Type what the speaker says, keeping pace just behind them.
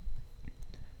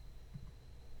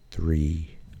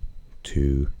3,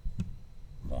 2,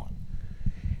 1.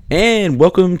 And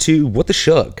welcome to What the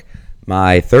Shuck.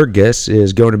 My third guest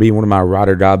is going to be one of my ride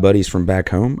or die buddies from back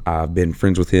home. I've been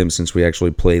friends with him since we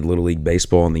actually played Little League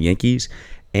Baseball in the Yankees,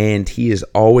 and he has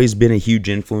always been a huge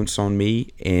influence on me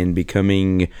in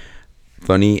becoming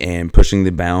funny and pushing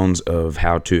the bounds of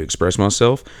how to express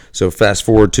myself. So fast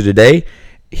forward to today.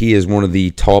 He is one of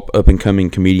the top up-and-coming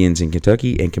comedians in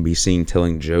Kentucky and can be seen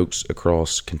telling jokes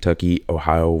across Kentucky,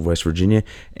 Ohio, West Virginia,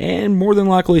 and more than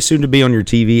likely soon to be on your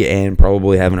TV and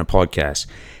probably having a podcast.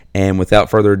 And without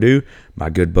further ado, my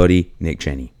good buddy, Nick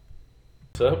Cheney.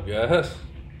 What's up, guys?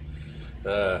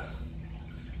 I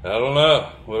don't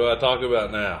know. What do I talk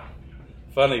about now?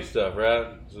 Funny stuff,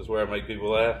 right? This is where I make people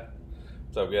laugh.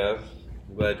 What's up, guys?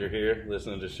 I'm glad you're here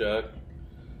listening to Shuck.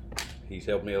 He's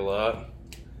helped me a lot.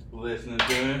 Listening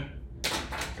to him.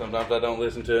 Sometimes I don't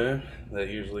listen to him. That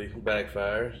usually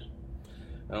backfires.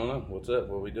 I don't know. What's up?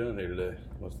 What are we doing here today?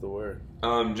 What's the word?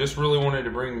 Just really wanted to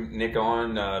bring Nick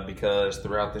on because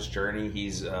throughout this journey,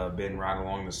 he's been right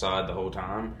along the side the whole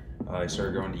time. He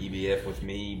started going to EBF with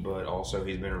me, but also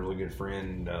he's been a really good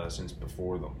friend since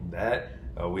before that.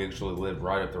 We actually lived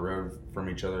right up the road from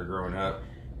each other growing up.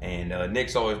 And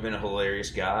Nick's always been a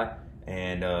hilarious guy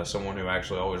and someone who I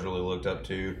actually always really looked up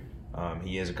to.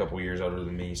 He is a couple years older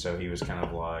than me, so he was kind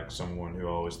of like someone who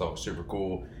I always thought was super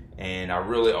cool. And I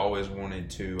really always wanted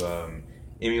to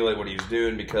emulate what he was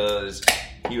doing because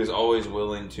he was always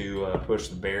willing to push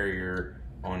the barrier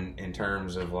in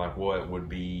terms of like what would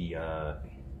be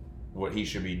what he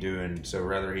should be doing. So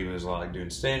whether he was like doing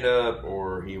stand-up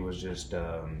or he was just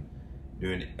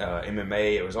doing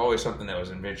MMA, it was always something that was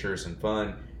adventurous and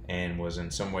fun and was in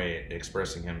some way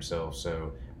expressing himself.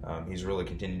 So he's really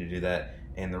continued to do that.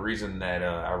 And the reason that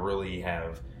I really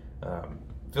have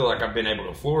feel like I've been able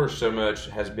to flourish so much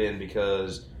has been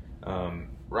because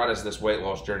right as this weight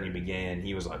loss journey began,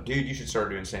 he was like, dude, you should start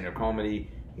doing stand-up comedy.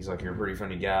 He's like, you're a pretty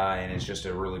funny guy, and it's just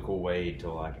a really cool way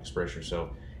to like express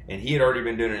yourself. And he had already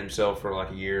been doing it himself for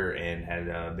like a year and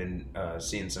had been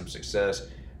seeing some success.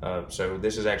 So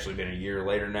this has actually been a year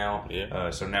later now.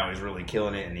 Yeah. So now he's really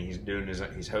killing it, and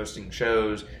he's hosting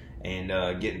shows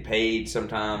and getting paid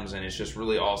sometimes, and it's just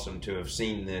really awesome to have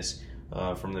seen this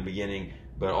from the beginning.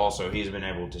 But also, he's been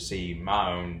able to see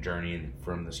my own journey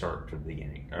from the start to the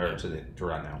beginning, or to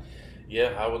right now.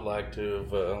 Yeah, I would like to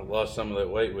have lost some of that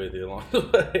weight with you along the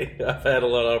way. I've had a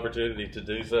lot of opportunity to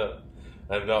do so.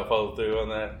 I've not followed through on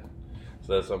that.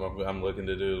 So that's something I'm looking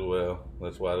to do as well.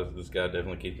 That's why this guy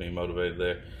definitely keeps me motivated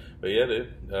there. But yeah,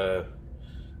 dude,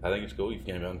 I think it's cool you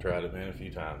came out and tried it, man, a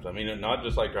few times. I mean, not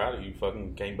just like tried it, you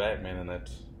fucking came back, man, and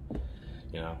that's,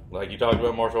 you know, like you talked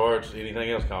about martial arts, anything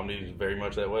else, comedy is very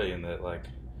much that way in that, like,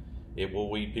 it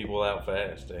will weed people out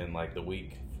fast and, like, the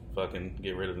weak fucking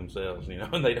get rid of themselves, you know,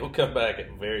 and they don't come back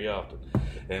very often.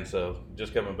 And so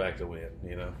just coming back to win,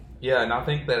 you know. Yeah, and I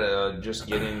think that just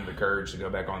getting the courage to go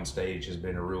back on stage has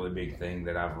been a really big thing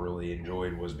that I've really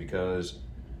enjoyed was because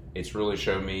it's really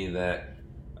showed me that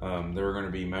there are going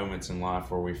to be moments in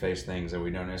life where we face things that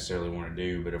we don't necessarily want to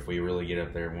do, but if we really get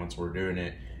up there and once we're doing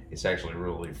it, it's actually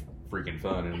really freaking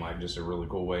fun and like just a really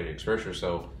cool way to express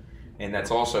yourself. And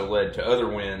that's also led to other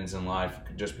wins in life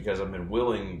just because I've been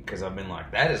willing, because I've been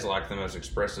like, that is like the most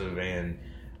expressive and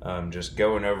just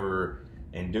going over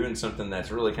and doing something that's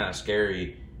really kind of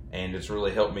scary. And it's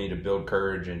really helped me to build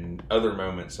courage in other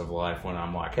moments of life when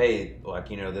I'm like, hey, like,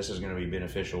 you know, this is going to be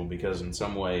beneficial because in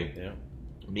some way,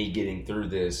 me getting through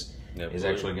this is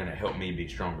actually going to help me be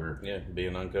stronger. Yeah,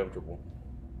 being uncomfortable.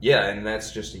 Yeah, and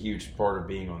that's just a huge part of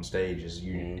being on stage is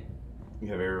you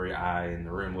have every eye in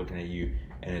the room looking at you,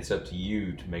 and it's up to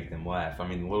you to make them laugh. I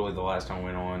mean, literally the last time I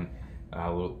went on, I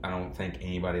don't think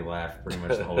anybody laughed pretty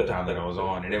much the whole time that I was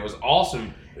on, and it was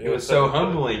awesome. It was so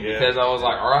humbling because I was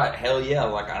like, all right, hell yeah,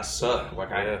 like I suck.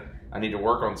 Like I need to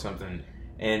work on something.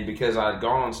 And because I'd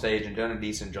gone on stage and done a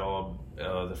decent job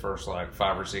the first like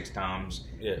 5 or 6 times,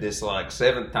 this like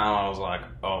 7th time I was like,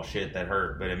 oh shit, that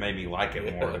hurt. But it made me like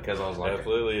it more because I was like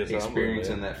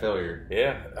experiencing that failure.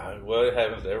 Yeah, well, it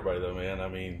happens to everybody though, man. I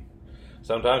mean,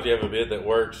 sometimes you have a bit that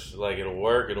works, like it'll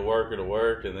work,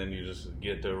 and then you just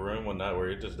get to a room one night where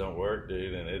it just don't work,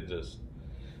 dude, and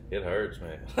it hurts,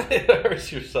 man. It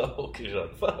hurts your soul because you're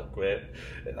like, fuck, man.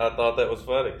 I thought that was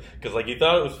funny. Because, like, you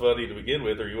thought it was funny to begin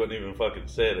with or you wouldn't even fucking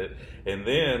said it. And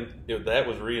then that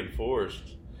was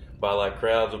reinforced by, like,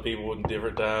 crowds of people in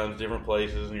different times, different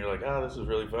places. And you're like, oh, this is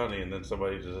really funny. And then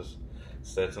somebody just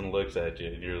sits and looks at you.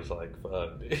 And you're just like,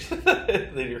 fuck, dude.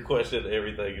 Then you're questioning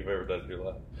everything you've ever done in your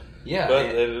life. Yeah. But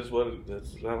it is what it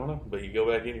is. I don't know. But you go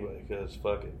back anyway because,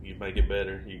 fuck it. You make it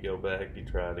better. You go back. You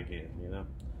try it again, you know?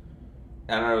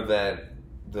 I know that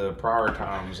the prior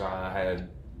times I had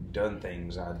done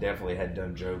things, I definitely had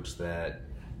done jokes that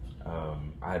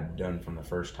I had done from the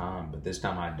first time, but this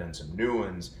time I had done some new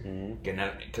ones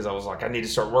because I was like, I need to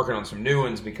start working on some new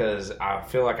ones because I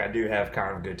feel like I do have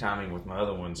kind of good timing with my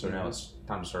other ones. So now it's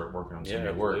time to start working on some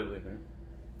new work. Man.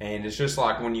 And it's just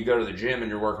like when you go to the gym and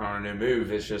you're working on a new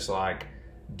move, it's just like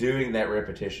doing that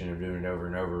repetition of doing it over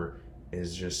and over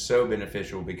is just so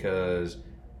beneficial because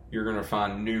you're going to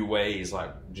find new ways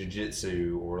like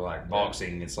jiu-jitsu or like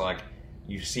boxing. It's like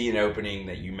you see an opening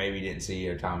that you maybe didn't see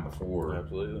a time before.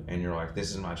 Absolutely. And you're like, this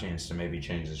is my chance to maybe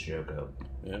change this joke up.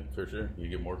 Yeah, for sure. You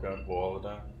get more comfortable all the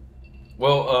time.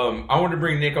 Well, I wanted to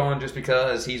bring Nick on just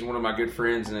because he's one of my good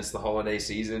friends and it's the holiday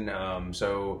season.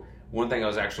 So one thing I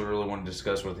was actually really wanting to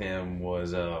discuss with him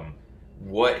was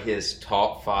what his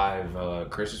top 5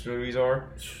 Christmas movies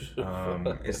are.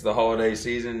 It's the holiday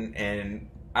season, and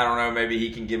I don't know, maybe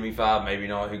he can give me 5, maybe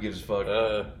not. Who gives a fuck?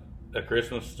 A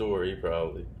Christmas Story,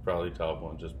 probably top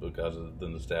one, just because of the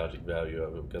nostalgic value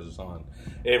of it, because it's on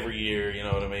every year, you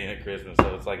know what I mean, at Christmas,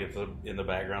 so it's like it's in the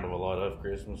background of a lot of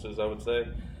Christmases, I would say.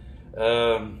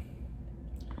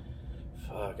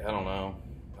 Fuck, I don't know.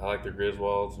 I like the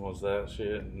Griswolds, what's that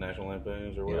shit? National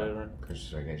Lampoons or whatever.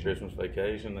 Christmas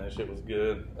Vacation, that shit was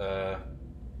good.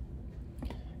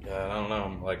 God, I don't know.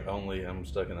 I'm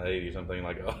stuck in the 80s. I'm thinking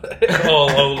like all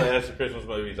old ass Christmas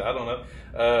movies. I don't know.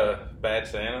 Bad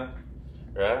Santa,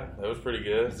 right? That was pretty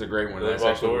good. It's a great one. That's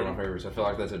actually one of my favorites. I feel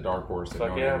like that's a dark horse.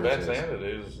 Fuck yeah, Bad Santa,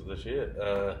 dude, is the shit.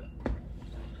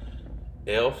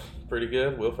 Elf, pretty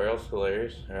good. Will Ferrell's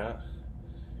hilarious, right?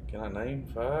 Can I name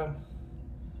 5?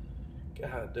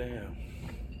 God damn.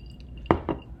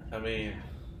 I mean,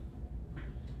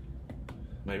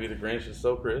 maybe The Grinch Is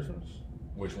So Christmas.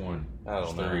 Which one? I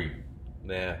don't know. 3.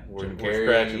 Yeah, we're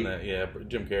scratching that. Yeah,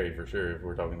 Jim Carrey for sure. If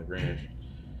we're talking The Grinch,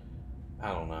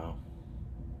 I don't know.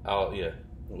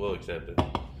 We'll accept it.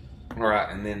 All right,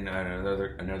 and then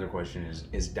another question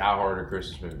is Die Hard a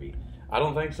Christmas movie? I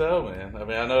don't think so, man. I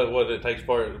mean, I know it takes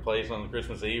place on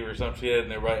Christmas Eve or some shit,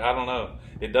 and everybody. I don't know.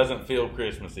 It doesn't feel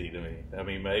Christmassy to me. I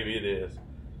mean, maybe it is.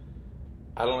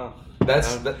 I don't know.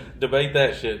 Debate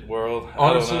that shit, world.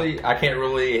 Honestly, I can't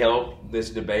really help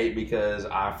this debate because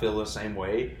I feel the same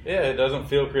way. Yeah, it doesn't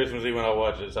feel Christmassy when I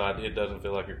watch it, so it doesn't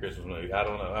feel like a Christmas movie. I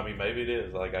don't know. I mean, maybe it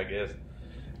is. Like, I guess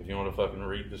if you want to fucking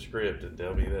read the script and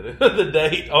tell me that the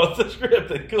date on the script,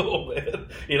 then cool, man.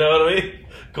 You know what I mean?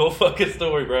 Cool fucking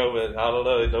story, bro. But I don't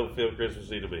know. It don't feel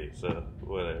Christmassy to me. So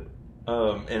whatever.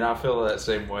 And I feel that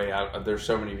same way. There's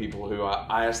so many people who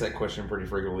I ask that question pretty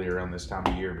frequently around this time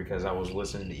of year because I was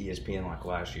listening to ESPN like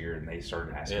last year and they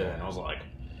started asking that, and I was like,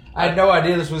 I had no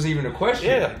idea this was even a question.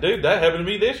 Yeah, dude, that happened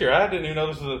to me this year. I didn't even know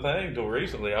this was a thing until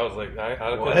recently. I was like, I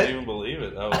couldn't even believe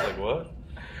it. I was like, what?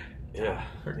 Yeah.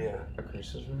 A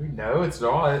Christmas movie? No, it's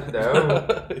not.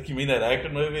 No. You mean that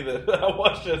action movie that I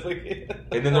watched as a kid?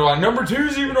 And then they're like, number 2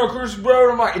 is even on Christmas,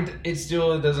 bro. And I'm like, it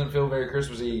still doesn't feel very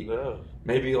Christmassy. No.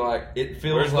 Maybe like it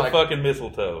feels Where's like the fucking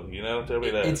mistletoe? You know, tell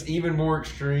me that. It's even more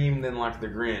extreme than like the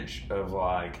Grinch of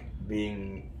like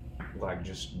being like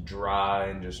just dry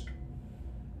and just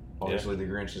obviously the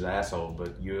Grinch is an asshole,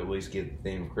 but you at least get the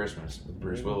theme of Christmas. With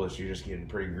Bruce Willis, you're just getting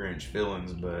pretty Grinch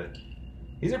feelings, but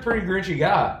he's a pretty Grinchy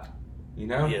guy, you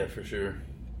know? Yeah, for sure.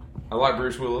 I like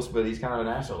Bruce Willis, but he's kind of an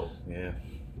asshole. Yeah.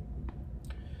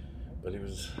 But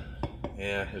it's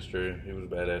true. He was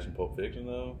badass in Pulp Fiction,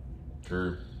 though.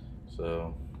 True.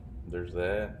 So, there's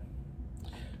that.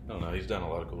 I don't know. He's done a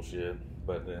lot of cool shit.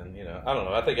 But then, I don't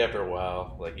know. I think after a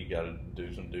while, like, you got to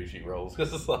do some douchey roles.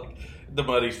 Because it's like, the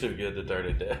money's too good to turn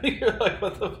it down. You're like,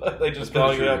 what the fuck? They just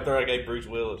call you up there like, hey, Bruce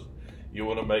Willis, you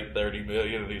want to make $30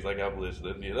 million? And he's like, I'm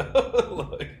listening,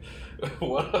 like,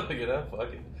 what? Fuck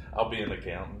it. I'll be an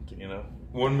accountant,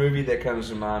 One movie that comes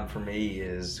to mind for me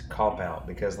is Cop Out,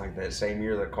 because like that same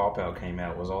year that Cop Out came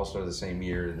out was also the same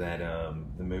year that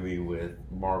the movie with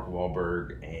Mark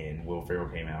Wahlberg and Will Ferrell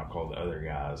came out called The Other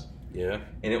Guys. Yeah.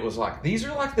 And it was like, these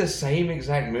are like the same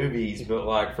exact movies, but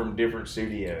like from different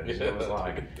studios. Yeah. It was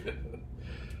like,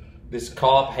 this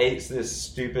cop hates this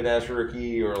stupid ass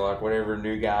rookie or like whatever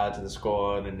new guy to the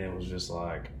squad, and it was just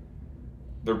like,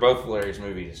 they're both hilarious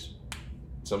movies.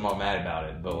 So I'm not mad about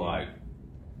it, but like,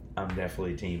 I'm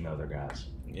definitely team Other Guys.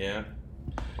 Yeah.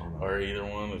 Or either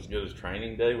one as good as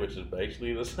Training Day, which is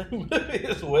basically the same movie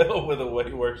as well, with a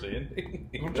way worse ending.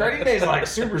 Well, Training Day is like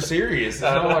super serious. It's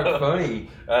not like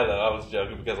funny. I know. I was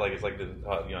joking because like it's like the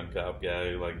hot young cop guy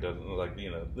who like doesn't like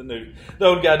the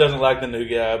old guy doesn't like the new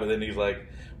guy, but then he's like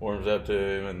warms up to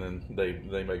him, and then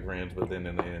they make friends. But then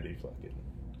in the end, he fucking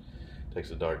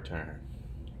takes a dark turn.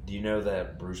 Do you know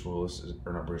that Denzel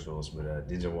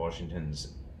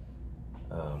Washington's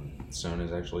Son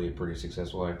is actually a pretty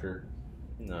successful actor.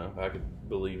 No, I could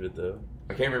believe it though.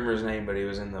 I can't remember his name, but he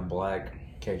was in the Black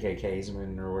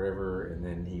KKKsman or whatever, and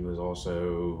then he's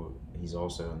also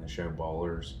in the show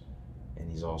Ballers, and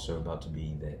he's also about to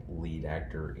be that lead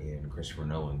actor in Christopher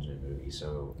Nolan's movie.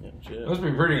 So it must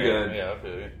be pretty good. Yeah, I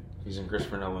feel you. He's in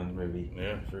Christopher Nolan's movie.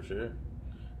 Yeah, for sure.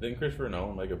 Didn't Christopher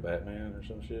Nolan make a Batman or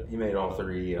some shit? He made all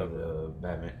three of the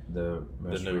Batman, the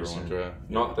most newer recent ones, right?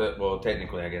 Not the well,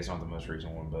 technically, I guess not the most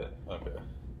recent one, but okay.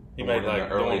 He made like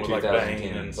the one with like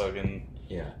Bane and fucking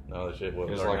all that shit. What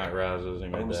it was Dark like Knight Rises? He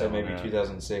made I would that say maybe one,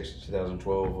 2006,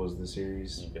 2012 was the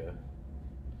series. Okay.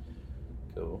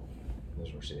 Cool.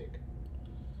 Those were sick.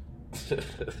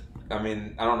 I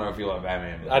mean, I don't know if you like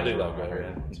Batman. But I do like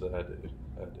Batman. I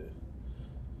do.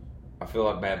 I feel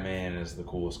like Batman is the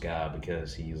coolest guy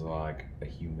because he's like a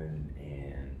human,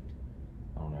 and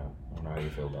I don't know how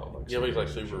you feel about like. Yeah, but he's like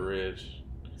super rich.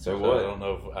 So what? I don't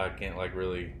know if I can't like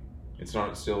really. It's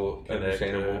not still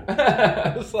understandable.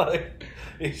 It's like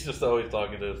he's just always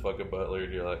talking to his fucking butler,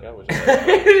 and you're like, I wish I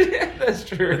had That's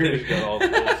true. He's got all the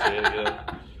cool shit.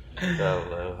 I don't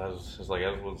know. I just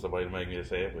want somebody to make me a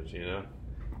sandwich, you know.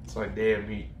 It's like, damn,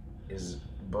 his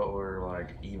butler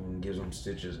like even gives him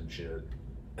stitches and shit.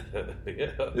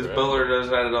 This butler knows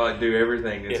how to like do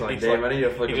everything. It's like, damn, I need a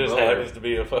fucking He just butler. happens to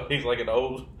be he's like an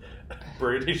old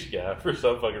British guy for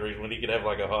some fucking reason. When he could have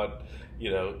like a hot,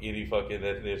 any fucking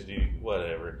ethnicity,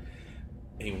 whatever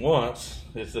he wants.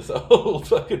 It's this old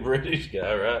fucking British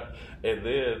guy, right? And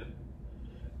then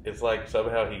it's like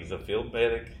somehow he's a field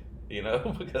medic,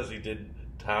 because he did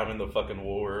time in the fucking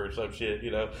war or some shit,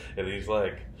 and he's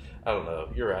like, I don't know.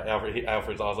 You're right.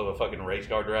 Alfred's also a fucking race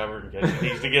car driver in case he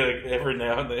needs to get every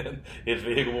now and then his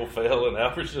vehicle will fail, and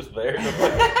Alfred's just there to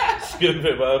fucking scoop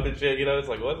him up and shit. It's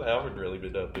like, what's Alfred really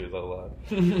been up to his whole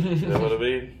life? You know what I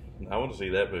mean? I want to see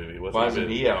that movie. Why isn't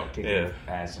he out kicking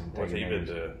ass and what's he been names?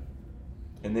 doing?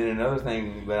 And then another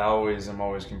thing that I'm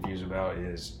always confused about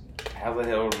is how the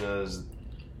hell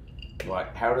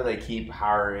how do they keep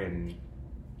hiring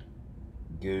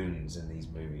goons in these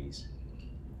movies?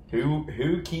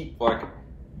 Who keep like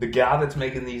the guy that's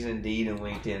making these Indeed and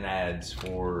LinkedIn ads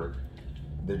for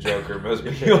the Joker must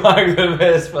be like the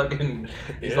best fucking.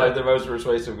 He's like the most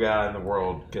persuasive guy in the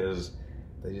world because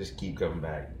they just keep coming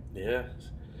back. Yeah,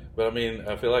 but I mean,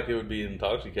 I feel like it would be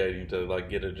intoxicating to like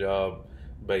get a job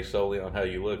based solely on how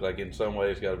you look. Like in some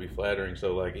ways, it's got to be flattering.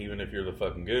 So like, even if you're the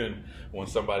fucking goon, when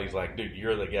somebody's like, "Dude,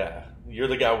 you're the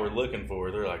guy we're looking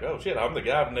for," they're like, "Oh shit, I'm the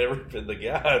guy. I've never been the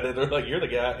guy." And then they're like, "You're the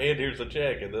guy, and here's the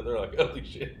check." And then they're like, "Holy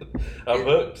shit, I'm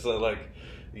hooked." So like,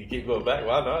 you keep going back.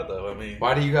 Why not though? I mean,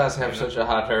 why do you guys have such a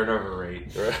high turnover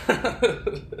rate? Right?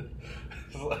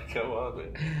 It's like, come on,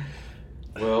 man.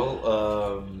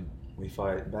 Well, we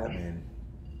fight Batman.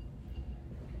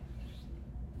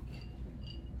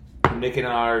 Nick and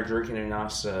I are drinking a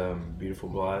nice, beautiful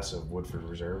glass of Woodford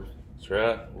Reserve. That's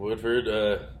right, Woodford.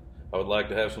 I would like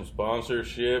to have some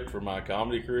sponsorship for my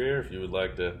comedy career. If you would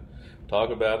like to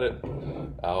talk about it,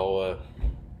 I'll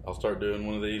start doing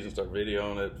one of these and start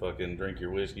videoing it. Fucking drink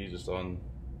your whiskey just on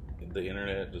the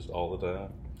internet, just all the time.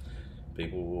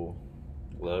 People will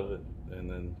love it and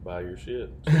then buy your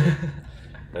shit. So,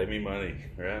 pay me money,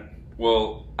 right?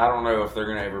 Well, I don't know if they're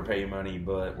going to ever pay you money,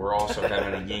 but we're also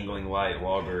having a Yingling Light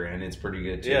Lager, and it's pretty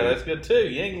good, too. Yeah, that's good, too.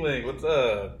 Yingling, what's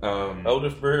up?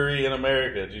 Oldest brewery in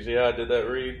America. Did you see how I did that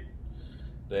read?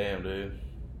 Damn, dude.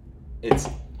 It's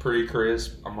pretty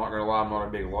crisp. I'm not going to lie, I'm not a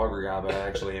big lager guy, but I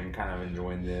actually am kind of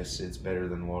enjoying this. It's better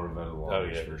than a lot of other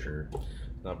lagers, for sure.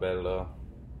 Not bad at all.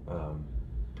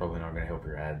 Probably not going to help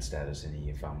your ad status any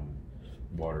if I'm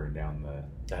watering down the...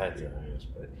 I do,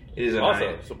 but it is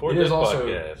also support this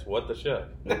podcast. What the Shuck?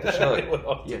 What the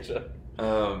Shuck? The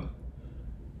Shuck?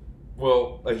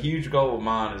 Well, a huge goal of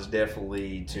mine is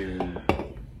definitely to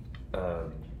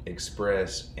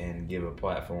express and give a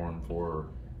platform for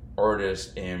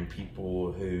artists and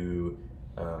people who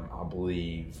I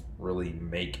believe really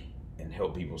make and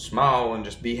help people smile and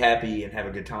just be happy and have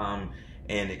a good time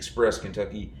and express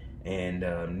Kentucky. And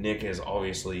Nick is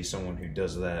obviously someone who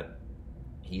does that.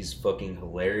 He's fucking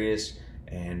hilarious,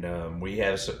 and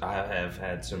I have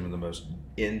had some of the most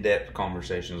in-depth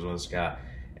conversations with this guy,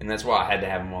 and that's why I had to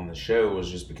have him on the show,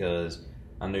 was just because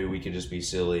I knew we could just be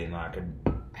silly and I could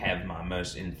have my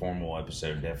most informal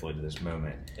episode definitely to this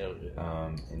moment. Hell yeah.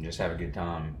 And just have a good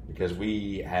time, because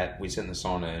we sit in the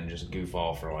sauna and just goof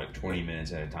off for like 20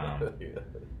 minutes at a time. Yeah.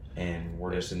 And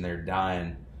we're just in there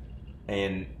dying,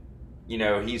 and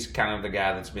he's kind of the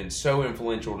guy that's been so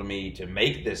influential to me to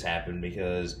make this happen,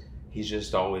 because he's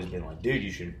just always been like, dude, you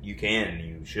should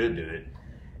do it.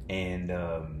 And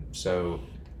so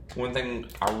One thing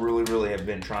I really have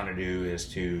been trying to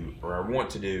do I want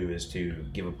to do is to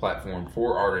give a platform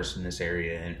for artists in this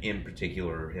area, and in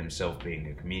particular himself being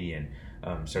a comedian.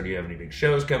 So do you have any big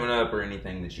shows coming up or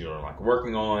anything that you're like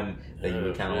working on that you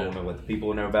would kind of want to let the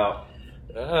people know about?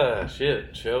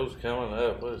 Shows coming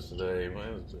up. What is today?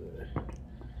 Wednesday.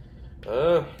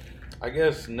 I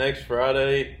guess next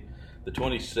Friday, the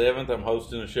 27th, I'm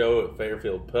hosting a show at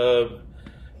Fairfield Pub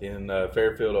in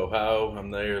Fairfield, Ohio. I'm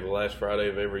there the last Friday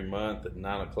of every month at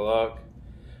 9 o'clock.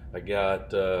 I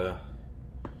got, I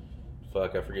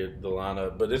forget the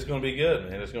lineup, but it's going to be good,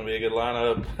 man. It's going to be a good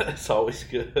lineup. It's always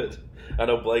good. I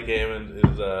know Blake Hammond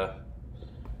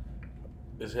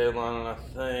is headlining, I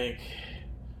think.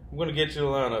 I'm going to get you the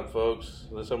lineup, folks.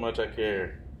 That's how much I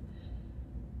care.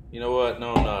 You know what?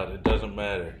 No, I'm not. It doesn't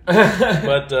matter.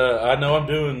 But I know I'm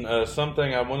doing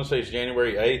something, I want to say it's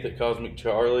January 8th at Cosmic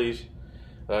Charlie's.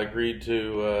 I agreed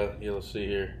to, let's see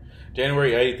here.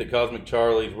 January 8th at Cosmic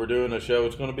Charlie's, we're doing a show.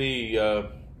 It's going to be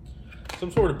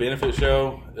some sort of benefit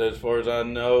show, as far as I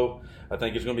know. I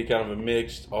think it's going to be kind of a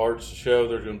mixed arts show.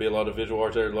 There's going to be a lot of visual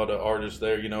arts there, a lot of artists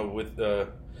there,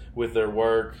 with their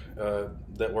work.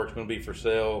 That work's going to be for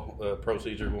sale.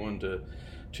 Proceeds are going to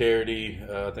charity.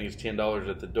 I think it's $10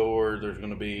 at the door. There's going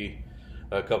to be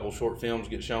a couple short films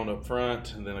get shown up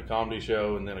front, and then a comedy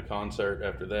show, and then a concert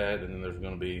after that, and then there's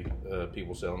going to be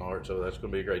people selling art. So that's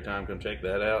going to be a great time. Come check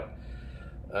that out.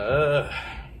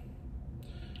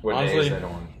 What honestly, day is that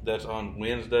on? That's on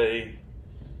Wednesday,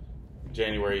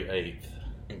 January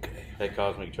 8th. Okay. At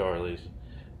Cosmic Charlie's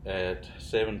at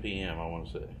 7 p.m., I want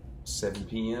to say. 7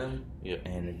 p.m. Yeah.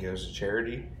 And it goes to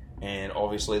charity. And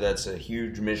obviously that's a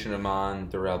huge mission of mine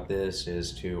throughout this,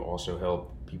 is to also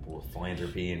help people with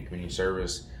philanthropy and community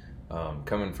service.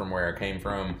 Coming from where I came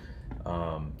from,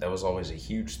 that was always a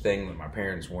huge thing that my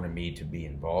parents wanted me to be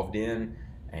involved in.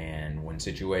 And when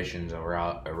situations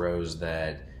arose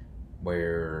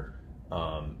where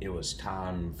it was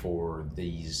time for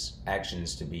these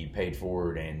actions to be paid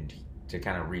forward and to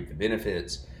kind of reap the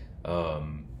benefits,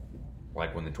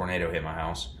 like when the tornado hit my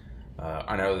house,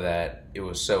 I know that it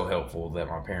was so helpful that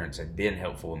my parents had been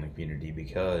helpful in the community,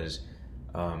 because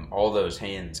all those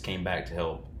hands came back to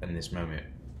help in this moment.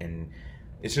 And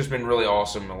it's just been really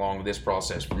awesome along this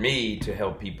process for me to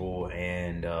help people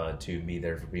and to be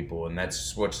there for people. And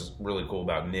that's what's really cool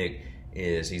about Nick,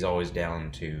 is he's always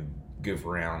down to goof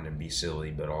around and be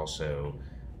silly, but also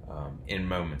in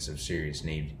moments of serious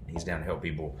need, he's down to help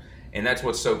people. And that's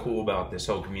what's so cool about this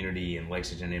whole community in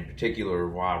Lexington in particular,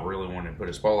 why I really want to put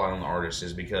a spotlight on the artists,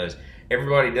 is because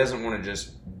everybody doesn't want to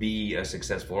just be a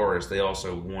successful artist. They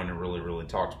also want to really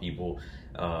talk to people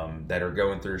that are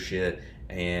going through shit,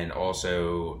 and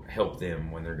also help them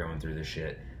when they're going through this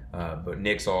shit. But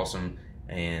Nick's awesome,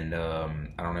 and I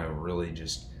don't know, I'm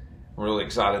really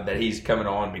excited that he's coming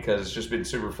on, because it's just been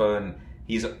super fun.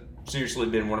 He's seriously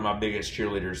been one of my biggest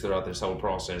cheerleaders throughout this whole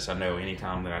process. I know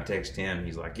anytime that I text him,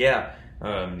 he's like,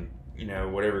 whatever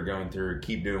you're going through,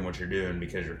 keep doing what you're doing,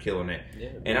 because you're killing it. Yeah.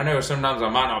 And I know sometimes I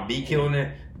might not be killing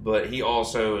it, but he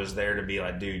also is there to be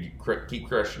like, dude, you keep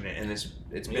crushing it. And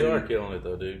you are killing it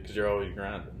though, dude, because you're always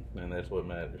grinding, and that's what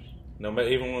matters. No matter,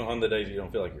 even on the days you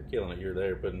don't feel like you're killing it, you're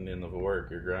there putting in the work,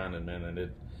 you're grinding, man,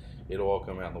 and it'll all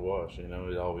come out in the wash. It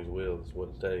always will. It's what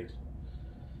it takes.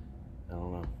 I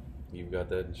don't know. You've got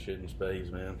that shit in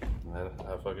spades, man.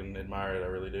 I fucking admire it. I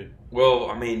really do.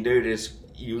 Well, I mean, dude, it's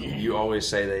you always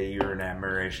say that you're an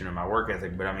admiration of my work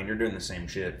ethic, but I mean, you're doing the same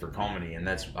shit for comedy, and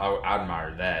I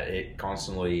admire that. It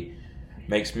constantly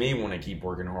makes me want to keep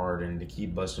working hard and to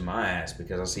keep busting my ass,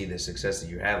 because I see the success that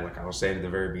you had. Like I was saying at the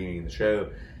very beginning of the show,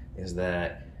 is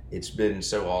that it's been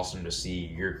so awesome to see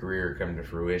your career come to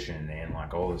fruition, and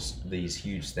like all these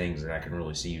huge things that I can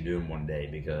really see you doing one day,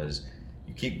 because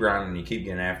you keep grinding, you keep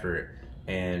getting after it,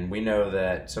 and we know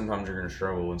that sometimes you're going to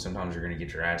struggle and sometimes you're going to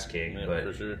get your ass kicked. Yeah, but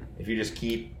for sure. If you just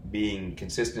keep being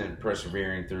consistent and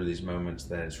persevering through these moments,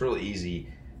 that it's really easy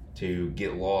to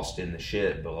get lost in the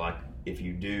shit. But like if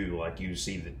you do, like we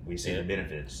see the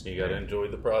benefits. You got to enjoy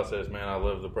the process, man. I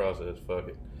love the process. Fuck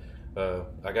it.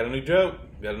 I got a new joke.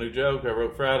 I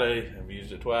wrote Friday. I've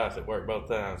used it twice. It worked both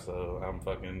times, so I'm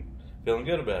fucking feeling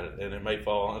good about it. And it may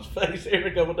fall on its face here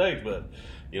in a couple of days, but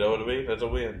you know what I mean? That's a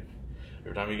win.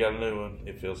 Every time you got a new one,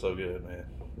 it feels so good, man.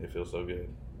 It feels so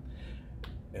good.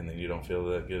 And then you don't feel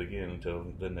that good again until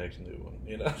the next new one,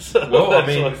 So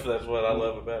that's what I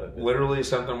love about it. Literally,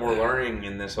 something we're learning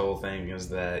in this whole thing is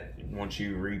that once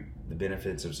you reap the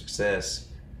benefits of success,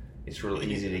 it's real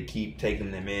easy to keep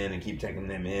taking them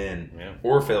in, yeah.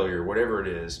 Or failure, whatever it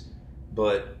is.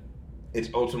 But it's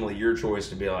ultimately your choice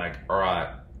to be like, all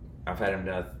right, I've had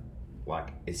enough.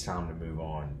 Like, it's time to move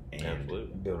on and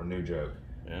Absolutely. build a new joke.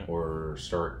 or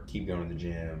keep going to the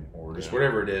gym, or just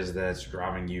whatever it is that's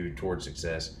driving you towards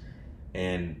success.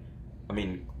 And I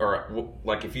mean, or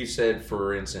like if you said,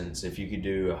 for instance, if you could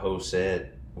do a whole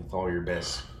set with all your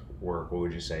best work, what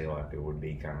would you say like it would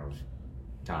be kind of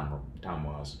time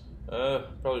wise?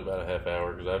 Probably about a half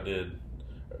hour, because I did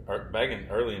back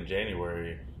early in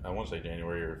January. I want to say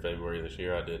January or February this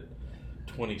year. I did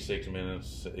 26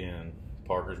 minutes in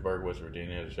Parkersburg, West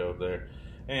Virginia, at a show up there,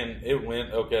 and it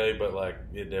went okay, but like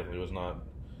it definitely was not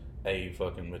a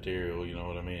fucking material. You know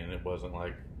what I mean? It wasn't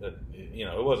like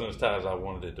it wasn't as tight as I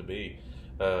wanted it to be.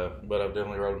 But I've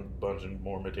definitely wrote a bunch of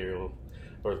more material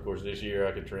over the course of this year.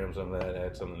 I could trim some of that,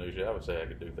 add some of the new shit. I would say I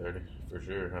could do 30 for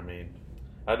sure. I mean,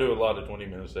 I do a lot of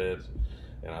 20-minute sets,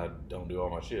 and I don't do all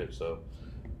my shit. So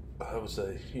I would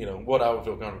say, what I would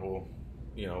feel comfortable,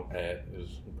 at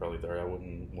is probably 30. I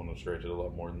wouldn't want to stretch it a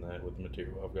lot more than that with the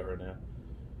material I've got right now.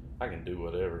 I can do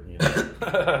whatever,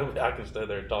 I can stay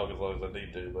there and talk as long as I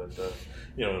need to, but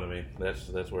you know what I mean.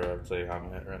 That's where I would say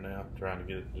I'm at right now. Trying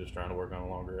to work on a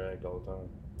longer act all the time.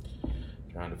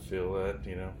 Trying to feel that,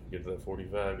 get to that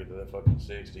 45, get to that fucking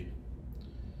 60.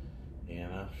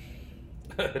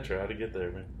 Try to get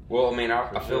there, man. Well, I mean,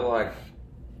 I feel like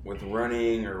with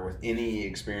running or with any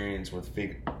experience with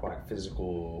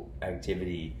physical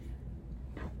activity,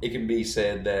 it can be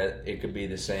said that it could be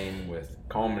the same with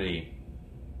comedy,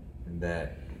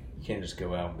 that you can't just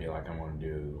go out and be like, I'm going to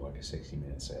do like a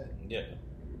 60-minute set. Yeah.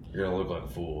 You're going to look like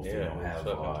a fool if you don't have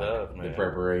tough, the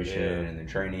preparation and the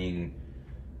training.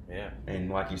 Yeah. And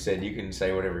like you said, you can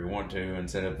say whatever you want to and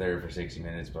sit up there for 60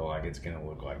 minutes, but like it's going to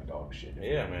look like dog shit.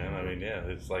 Yeah, man. I mean,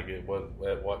 it's like at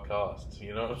what cost?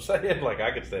 You know what I'm saying? Like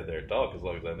I could sit there and talk as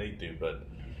long as I need to, but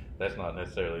that's not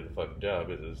necessarily the fucking job.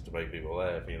 It is to make people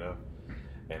laugh,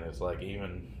 And it's like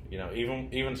even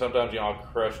sometimes I'll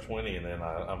crush 20 and then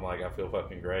I'm like I feel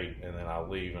fucking great, and then I'll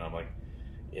leave and I'm like,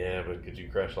 yeah, but could you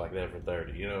crush like that for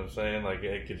 30? You know what I'm saying? Like,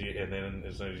 could you? And then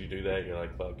as soon as you do that, you're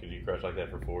like, fuck, could you crush like that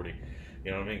for 40? You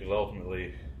know what I mean? Because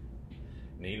ultimately,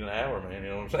 need an hour, man. You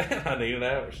know what I'm saying? I need an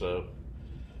hour, so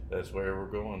that's where we're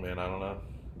going, man. I don't know,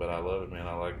 but I love it, man.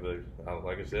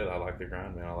 Like I said, I like the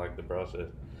grind, man. I like the process.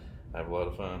 I have a lot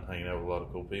of fun. Hanging out with a lot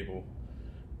of cool people,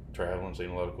 traveling,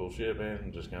 seeing a lot of cool shit, man,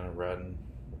 and just kind of riding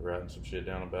some shit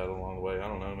down about along the way. I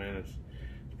don't know, man. It's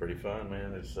pretty fun,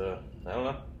 man. It's I don't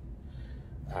know.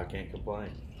 I can't complain.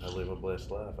 I live a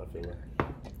blessed life, I feel like.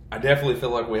 I definitely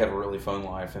feel like we have a really fun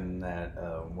life, and that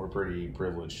we're pretty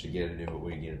privileged to get to do what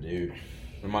we get to do.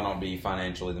 We might not be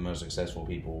financially the most successful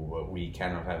people, but we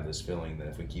kind of have this feeling that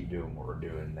if we keep doing what we're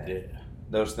doing, that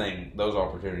those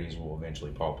opportunities will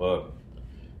eventually pop up.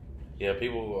 Yeah,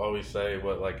 people always say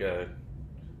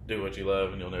do what you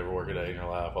love and you'll never work a day in your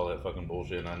life, all that fucking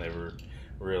bullshit. And I never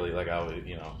really, I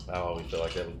always felt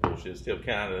like that was bullshit. Still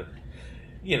kind of,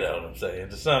 you know what I'm saying?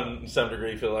 To some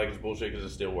degree, feel like it's bullshit because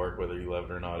it's still work, whether you love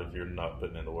it or not. If you're not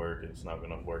putting in the work, it's not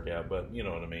going to work out. But you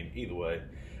know what I mean? Either way,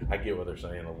 I get what they're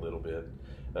saying a little bit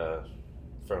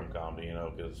from comedy,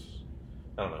 because,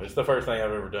 I don't know, it's the first thing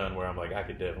I've ever done where I'm like, I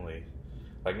could definitely,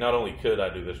 not only could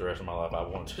I do this the rest of my life, I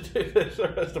want to do this the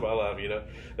rest of my life,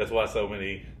 That's why so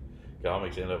many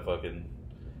comics end up fucking,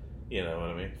 you know what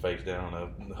I mean, face down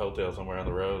in a hotel somewhere on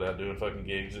the road, out doing fucking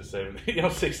gigs at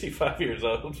 65 years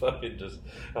old, fucking just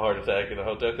a heart attack in a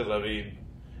hotel. Because, I mean,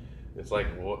 it's like,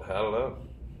 I don't know.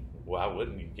 Why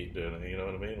wouldn't you keep doing it? You know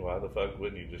what I mean? Why the fuck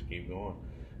wouldn't you just keep going?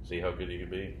 See how good you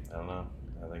could be? I don't know.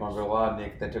 I think I'm not gonna lie,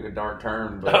 Nick, that took a dark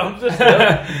turn. But no,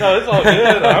 it's all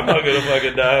good. I'm not gonna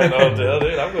fucking die in a hotel,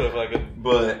 dude. I'm gonna fucking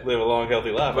live a long,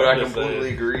 healthy life. But I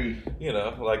completely agree.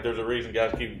 There's a reason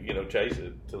guys keep, chasing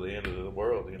it to the end of the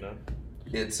world,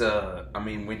 It's, I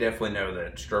mean, we definitely know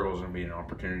that struggle is going to be an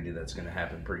opportunity that's going to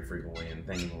happen pretty frequently and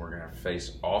things we're going to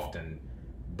face often.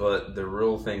 But the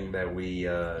real thing that we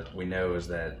know is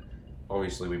that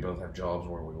obviously we both have jobs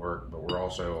where we work, but we're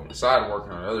also on the side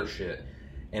working on other shit.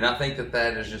 And I think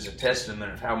that is just a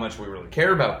testament of how much we really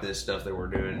care about this stuff that we're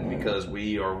doing, because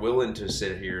we are willing to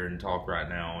sit here and talk right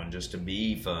now and just to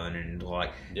be fun and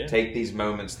to take these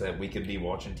moments that we could be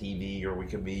watching TV or we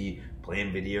could be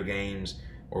playing video games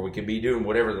or we could be doing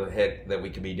whatever the heck that we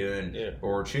could be doing,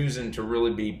 or choosing to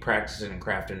really be practicing and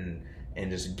crafting and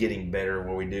just getting better at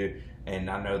what we do. And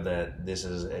I know that this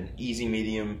is an easy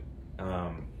medium.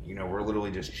 We're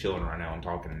literally just chilling right now and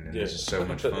talking, and this is so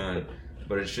much fun.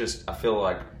 But it's just, I feel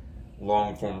like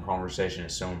long-form conversation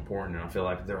is so important, and I feel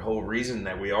like the whole reason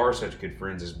that we are such good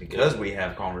friends is because we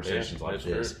have conversations like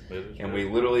this. And we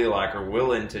literally are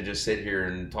willing to just sit here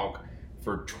and talk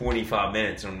for 25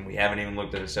 minutes and we haven't even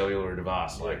looked at a cellular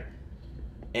device.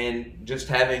 And just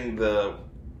having the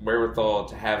wherewithal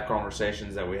to have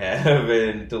conversations that we have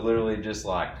and to literally just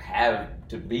have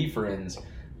to be friends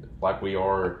like we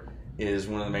are is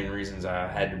one of the main reasons I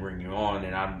had to bring you on,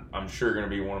 and I'm sure going to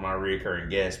be one of my reoccurring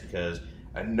guests because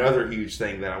another huge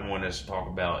thing that I want us to talk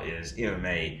about is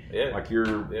MMA. Yeah. Like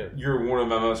you're one of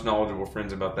my most knowledgeable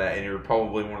friends about that, and you're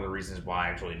probably one of the reasons why I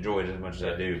actually enjoy it as much as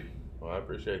I do. Well, I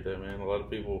appreciate that, man. A lot of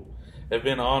people have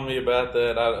been on me about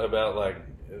that, about like,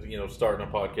 starting a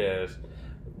podcast,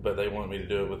 but they want me to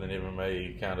do it with an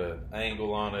MMA kind of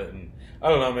angle on it. And I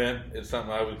don't know, man. It's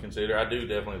something I would consider. I do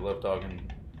definitely love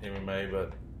talking MMA,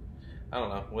 but I don't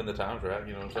know when the time's right.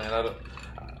 You know what I'm saying?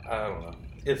 I don't know.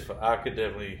 I could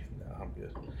definitely. I'm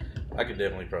good. I could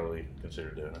definitely probably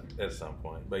consider doing it at some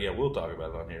point. But yeah, we'll talk about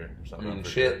it on here.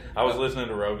 Shit. I was listening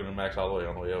to Rogan and Max Holloway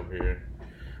on the way over here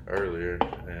earlier.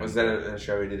 And was that a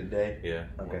show he did today? Yeah.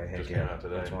 Okay. Just came out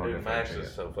today. Dude, Max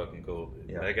is so fucking cool. Dude.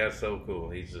 Yeah. That guy's so cool.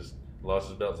 He's just lost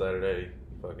his belt Saturday.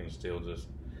 Fucking still just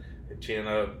chin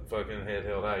up, fucking head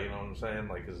held high. You know what I'm saying?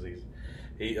 Like, cause I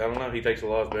don't know. He takes a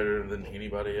loss better than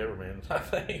anybody ever, man. I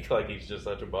think like he's just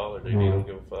such a baller, dude. He don't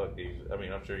give a fuck.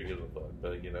 I'm sure he gives a fuck,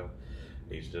 but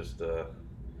he's just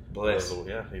blessed.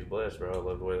 He's blessed, bro. I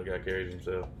love the way the guy carries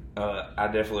himself. I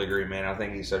definitely agree, man. I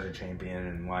think he's such a champion,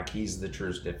 and like he's the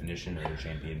truest definition of a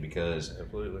champion because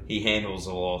absolutely he handles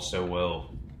the loss so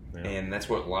well, and that's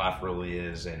what life really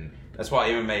is, and that's why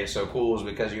MMA is so cool. Is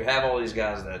because you have all these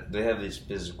guys that they have these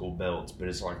physical belts, but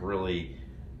it's like really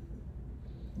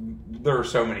there are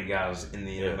so many guys in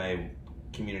the MMA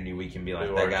community we can be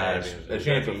like, that guy's a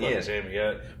champion. Yes.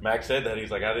 Yeah. Max said that.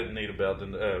 He's like, I didn't need a belt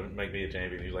to make me a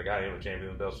champion. He's like, I am a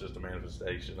champion. The belt's just a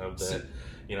manifestation of that.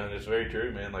 And it's very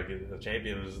true, man. Like, a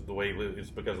champion is the way he lives. It's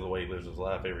because of the way he lives his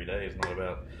life every day. It's not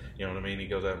about, you know what I mean? He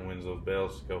goes out and wins those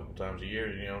belts a couple times a year,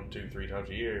 2-3 times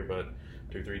a year, but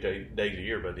 2-3 days a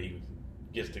year. But he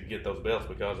gets to get those belts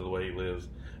because of the way he lives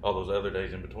all those other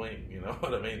days in between. You know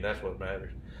what I mean? That's what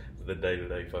matters. The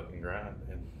day-to-day fucking grind.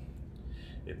 And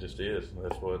it just is.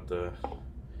 That's what.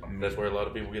 That's where a lot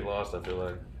of people get lost. I feel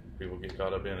like people get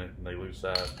caught up in it and they lose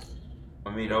sight.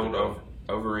 I mean,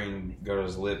 Overeem got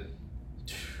his lip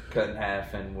cut in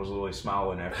half and was literally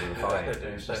smiling after the fight.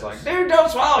 It's just like, dude, don't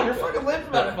smile. Your fucking lip's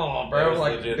about to fall, bro. That was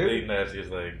like, legit dude. the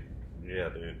nastiest thing. Yeah,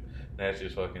 dude.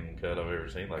 Nastiest fucking cut I've ever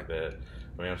seen like that.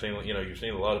 I mean, I've seen, you've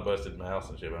seen a lot of busted mouths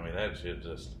and shit. I mean, that shit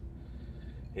just.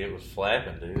 It was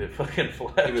flapping, dude. It fucking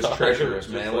flapped. It was treacherous,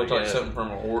 man. It looked like something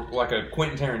from like a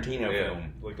Quentin Tarantino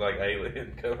film. Looked like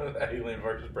Alien. Alien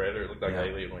versus Predator. It looked like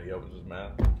Alien when he opens his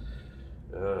mouth.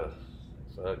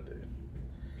 Sucked, dude.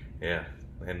 Yeah,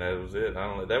 and that was it. I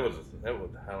don't know. I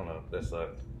don't know. That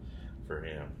sucked for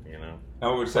him.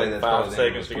 I would say that's 5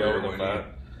 seconds to go in the fight.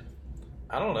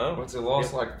 I don't know. What's he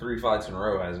lost like 3 fights in a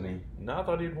row, hasn't he? No, I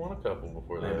thought he'd won a couple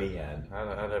before that. Maybe he had.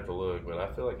 I'd have to look, but I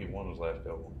feel like he won his last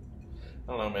couple.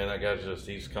 I don't know, man. That guy's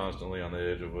he's constantly on the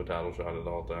edge of a title shot at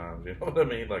all times. You know what I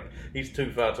mean? Like, he's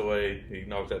 2 fights away. He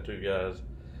knocks out 2 guys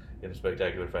in a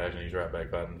spectacular fashion. He's right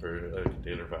back fighting for a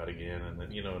contender fight again. And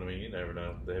then, you know what I mean? You never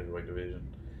know. The heavyweight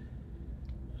division.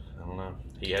 I don't know.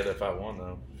 He had that fight won,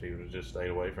 though. If he would have just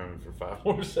stayed away from him for 5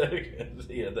 more seconds,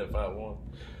 he had that fight won.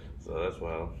 So that's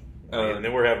wild. And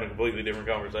then we're having a completely different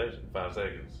conversation. 5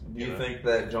 seconds. Do you think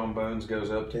that John Bones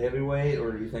goes up to heavyweight,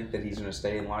 or do you think that he's going to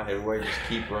stay in light heavyweight, just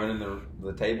keep running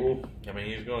the table? I mean,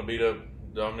 he's going to beat up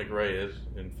Dominic Reyes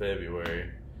in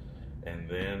February, and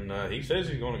then he says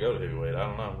he's going to go to heavyweight. I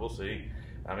don't know. We'll see.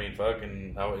 I mean,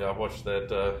 I watched that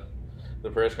the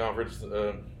press conference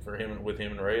for him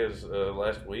and Reyes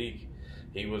last week.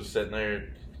 He was sitting there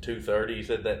at 230. He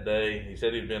said that day. He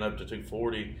said he'd been up to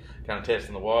 240, kind of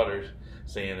testing the waters.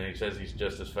 And he says he's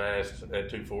just as fast at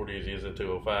 240 as he is at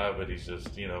 205, but he's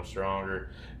just,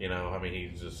 stronger. I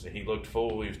mean, he looked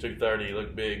full. He was 230. He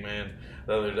looked big, man,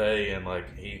 the other day. And,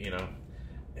 like, Stipe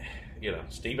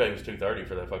was 230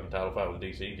 for that fucking title fight with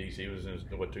DC. DC was in,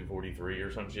 243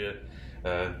 or some shit.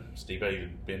 Stipe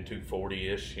had been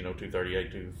 240-ish,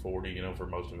 238, 240, for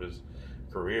most of his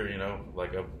career,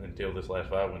 like up until this last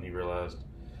fight when he realized,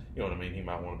 you know what I mean? He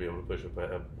might want to be able to push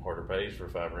a harder pace for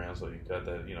 5 rounds, so he cut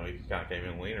that. He kind of came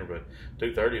in leaner, but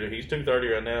 230. He's 230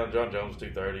 right now. John Jones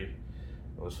 230.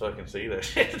 Let's fucking see that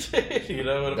shit. You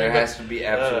know what I mean? That has to be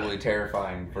absolutely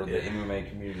terrifying for the MMA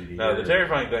community. No, the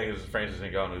terrifying thing is Francis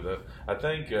Ngannou, though. I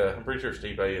think I'm pretty sure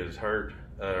Stipe is hurt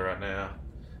right now,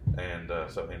 and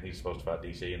he's supposed to fight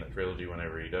DC in the trilogy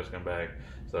whenever he does come back.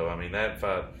 So I mean that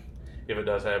fight. If it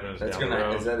does happen, it's down the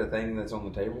road. Is that a thing that's on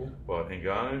the table? What,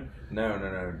 Ngannou? No.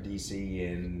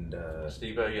 DC and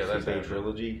Stipe, yeah, that's a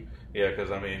trilogy. Yeah,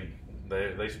 because I mean,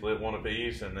 they split one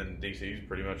apiece, and then DC's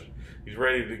pretty much he's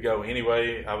ready to go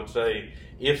anyway. I would say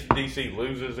if DC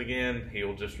loses again,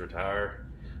 he'll just retire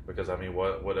because I mean,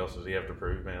 what else does he have to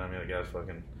prove, man? I mean, the guy's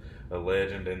fucking a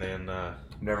legend. And then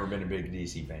Never been a big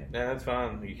DC fan. nah, that's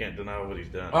fine. You can't deny what he's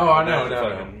done. Oh, I know, He's a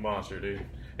fucking monster, dude.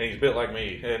 And he's built like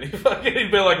me. And he's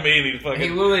built like me. And he's fucking. He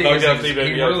really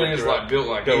is like built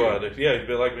like you. Yeah, he's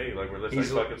built like me. Like we're the same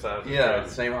fucking size. Yeah,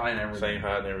 same height and everything. Same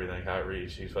height and everything. Height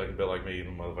reach. He's fucking built like me. And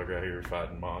the motherfucker out here is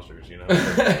fighting monsters. You know.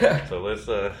 So let's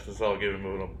all give him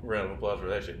a round of applause for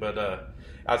that shit. But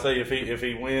I'd say if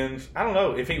he wins, I don't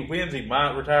know. If he wins, he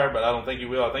might retire, but I don't think he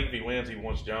will. I think if he wins, he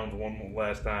wants Jones one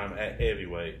last time at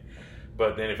heavyweight.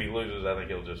 But then if he loses, I think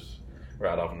he'll just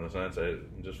ride off into the sunset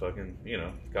and just fucking,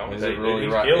 commentate. Is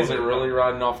it really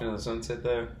riding off into the sunset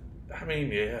though? I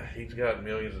mean, yeah, he's got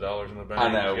millions of dollars in the bank.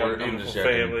 I know. He's got a beautiful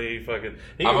family. Fucking,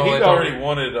 he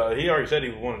already said he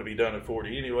wanted to be done at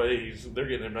 40 anyway. They're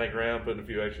getting him back around, putting a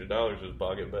few extra dollars in his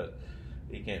pocket, but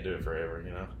he can't do it forever.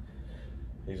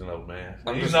 He's an old man.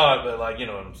 He's not, but like, you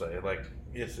know what I'm saying. Like,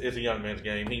 it's a young man's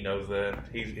game. He knows that.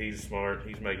 He's smart.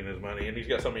 He's making his money, and he's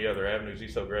got so many other avenues.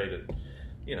 He's so great at,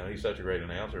 he's such a great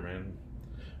announcer, man.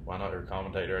 Why not, or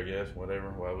commentator, I guess, whatever.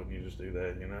 Why wouldn't you just do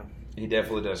that, He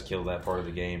definitely does kill that part of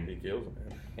the game. He kills it,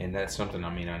 man. And that's something,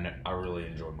 I really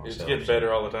enjoy myself. It's getting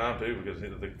better all the time, too, because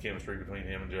the chemistry between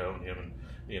him and Joe and him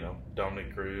and,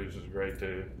 Dominic Cruz is great,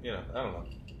 too. I don't know.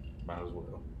 Might as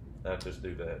well. I'd just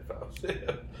do that if I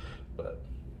was But.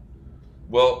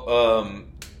 Well,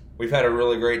 we've had a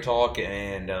really great talk,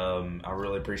 and I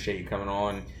really appreciate you coming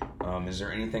on. Is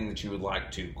there anything that you would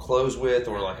like to close with,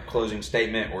 or like a closing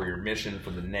statement, or your mission for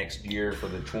the next year, for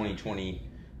the 2020,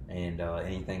 and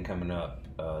anything coming up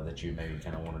that you maybe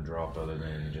kind of want to drop other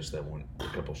than just a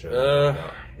couple shows?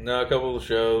 No, a couple of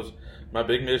shows. My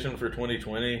big mission for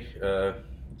 2020 is to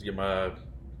get my.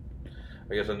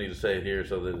 I guess I need to say it here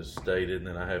so that it's stated, and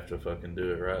then I have to fucking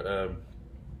do it right.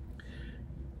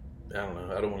 I don't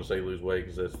know. I don't want to say lose weight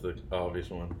because that's the obvious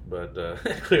one, but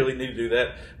clearly need to do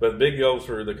that. But the big goals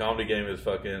for the comedy game is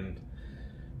fucking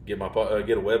get a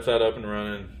website up and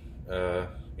running. So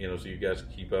you guys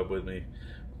can keep up with me.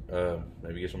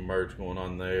 Maybe get some merch going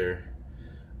on there.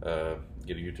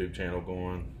 Get a YouTube channel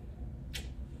going,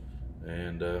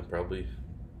 and probably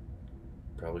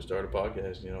start a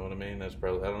podcast. You know what I mean? That's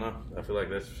probably, I don't know. I feel like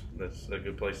that's a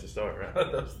good place to start,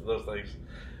 right? those things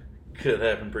could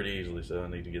happen pretty easily, so I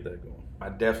need to get that going. I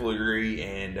definitely agree,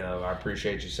 and I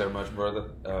appreciate you so much,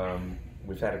 brother.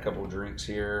 We've had a couple of drinks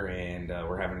here, and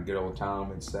we're having a good old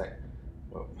time. It's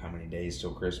how many days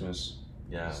till Christmas?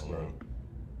 Yeah,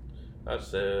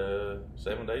 that's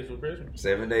 7 days till Christmas.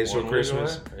 7 days till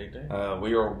Christmas. 18.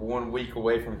 We are 1 week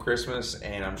away from Christmas,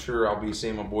 and I'm sure I'll be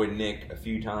seeing my boy Nick a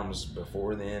few times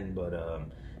before then, but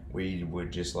we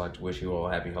would just like to wish you all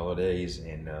happy holidays,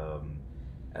 and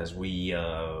as we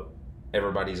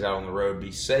everybody's out on the road,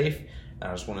 be safe.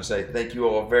 I just want to say thank you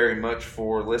all very much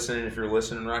for listening. If you're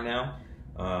listening right now,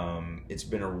 it's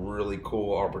been a really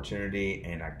cool opportunity,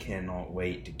 and I cannot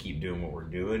wait to keep doing what we're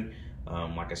doing.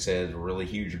 Like I said, a really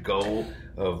huge goal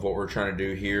of what we're trying to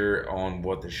do here on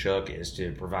What the Shuck is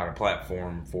to provide a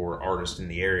platform for artists in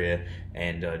the area,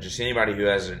 and just anybody who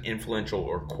has an influential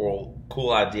or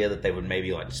cool idea that they would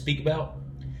maybe like to speak about.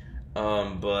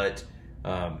 But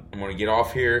I'm going to get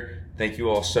off here. Thank you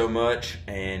all so much,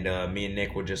 and me and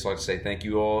Nick would just like to say thank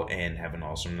you all, and have an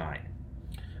awesome night.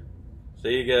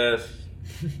 See you guys.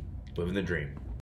 Living the dream.